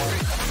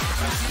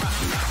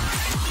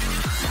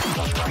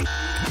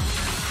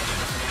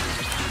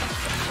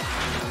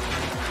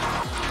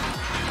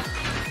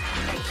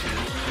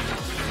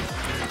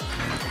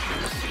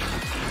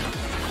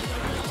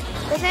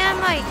 I think I'm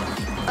like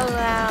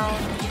around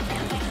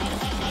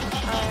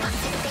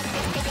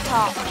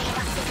top.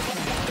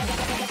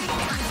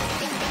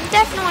 I'm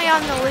definitely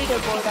on the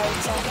leaderboard, I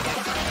would say.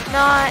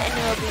 Not in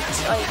RoBeats,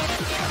 like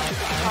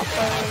top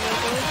player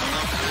leaderboard.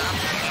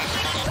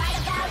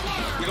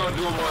 We're gonna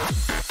do more.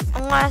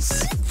 Unless,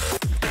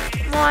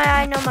 well,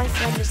 I know my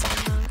friend is on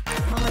the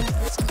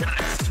 100%.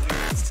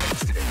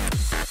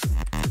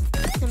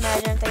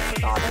 Imagine if they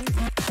forgot him.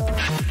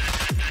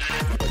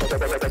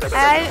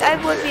 I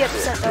would be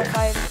upset though if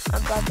I'm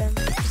above him,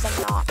 because I'm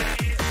not.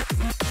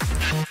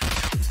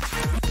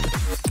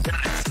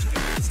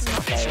 It's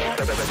not there yet.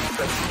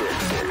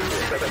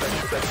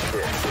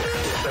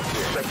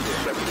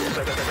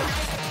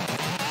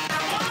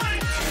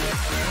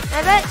 I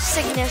bet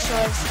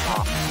Signature is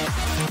top.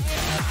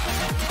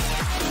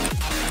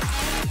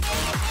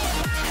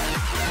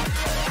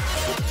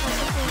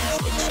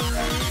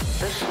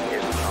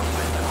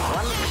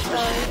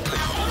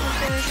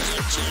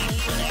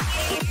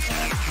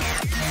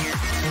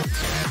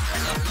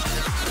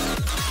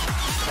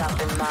 Stop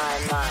in my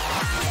mind.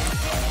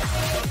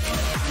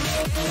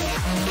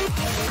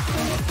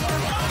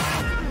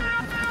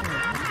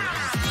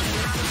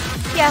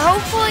 Yeah,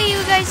 hopefully you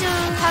guys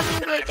are having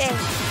a great day.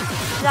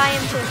 'Cause I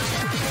am too.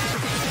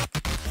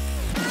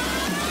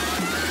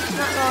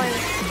 Not really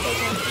big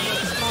into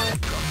it,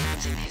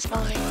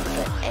 small, but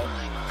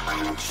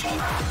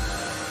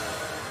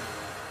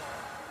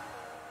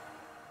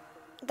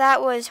that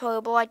was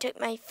horrible. I took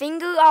my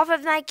finger off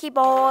of my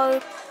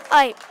keyboard.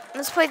 Alright,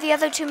 let's play the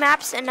other two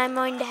maps and I'm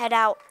going to head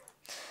out.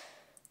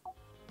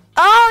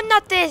 Oh,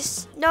 not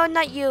this. No,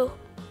 not you.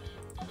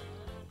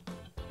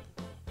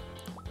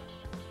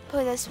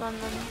 Play this one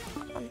then.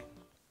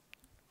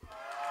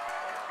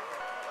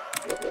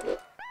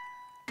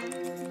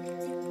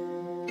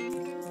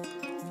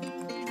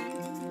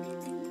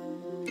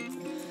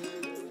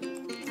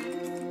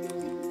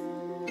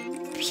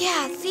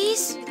 Yeah,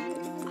 these,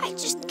 I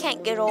just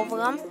can't get over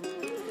them.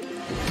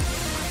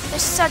 They're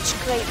such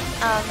great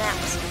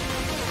maps.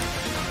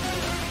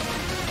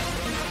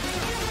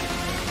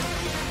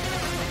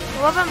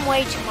 I love them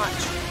way too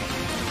much.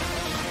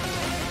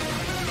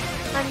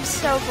 I'm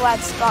so glad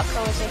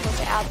Spotco was able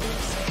to add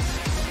these.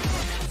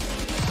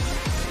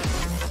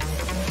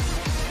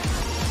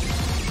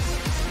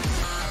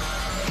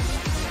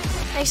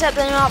 Except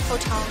they're not for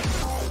Tom.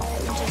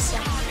 I'm just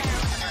saying.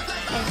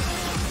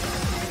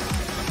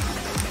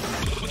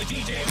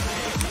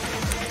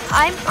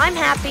 I'm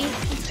happy.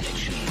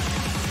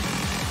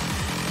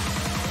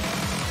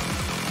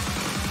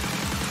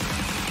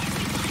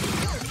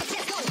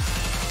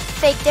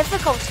 Fake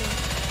difficulty.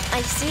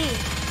 I see.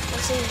 I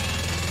see.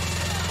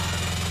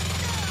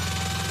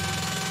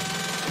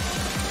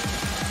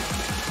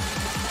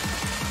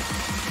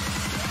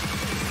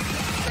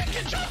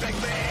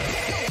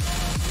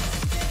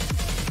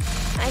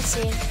 I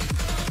see.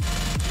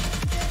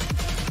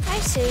 I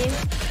see.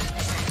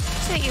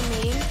 That's what you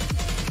mean.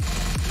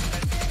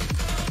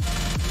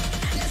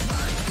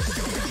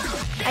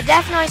 I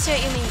definitely see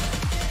what you mean.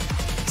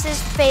 This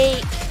is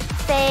fake.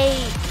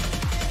 Fake.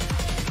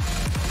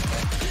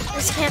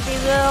 This can't be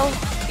real.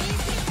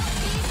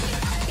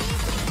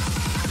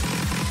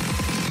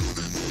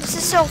 This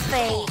is so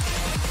fake.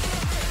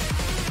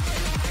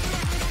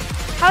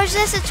 How is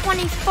this a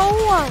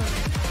 24?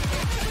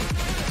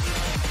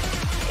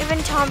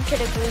 Even Tom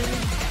could agree.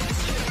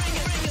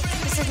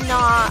 This is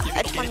not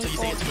a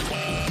 24.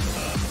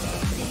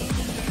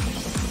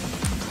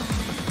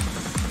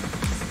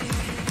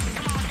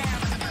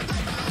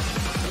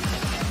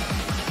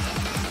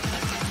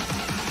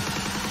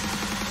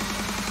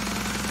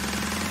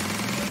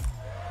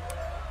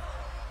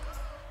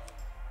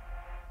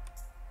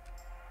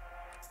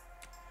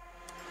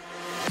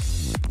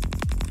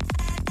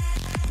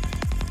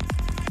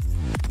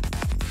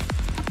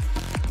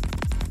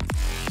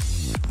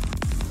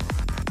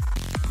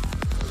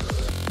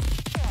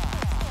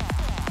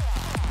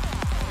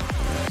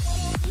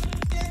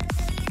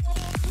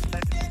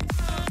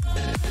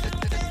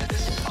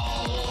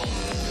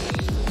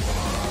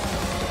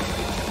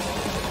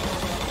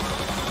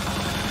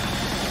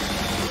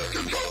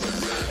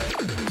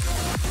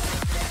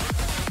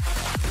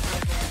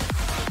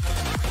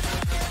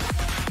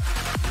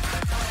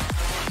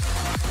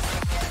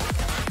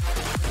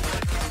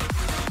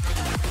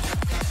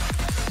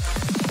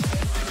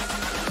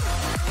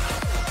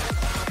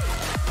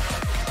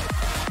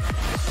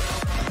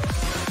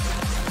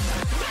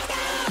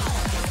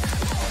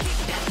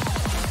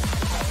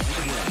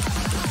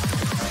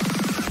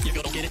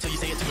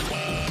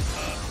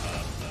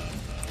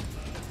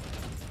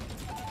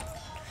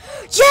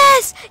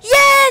 Yes!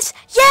 Yes!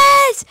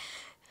 Yes!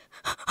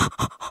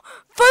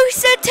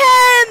 First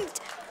attempt!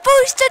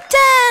 First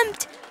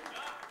attempt!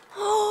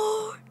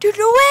 Oh, to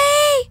the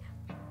way!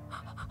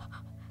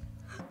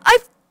 I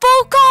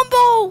full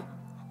combo!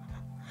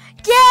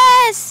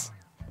 Yes!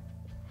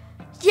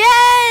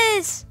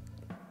 Yes!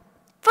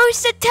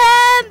 First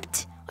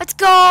attempt! Let's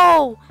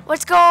go!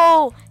 Let's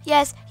go!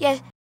 Yes,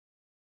 yes,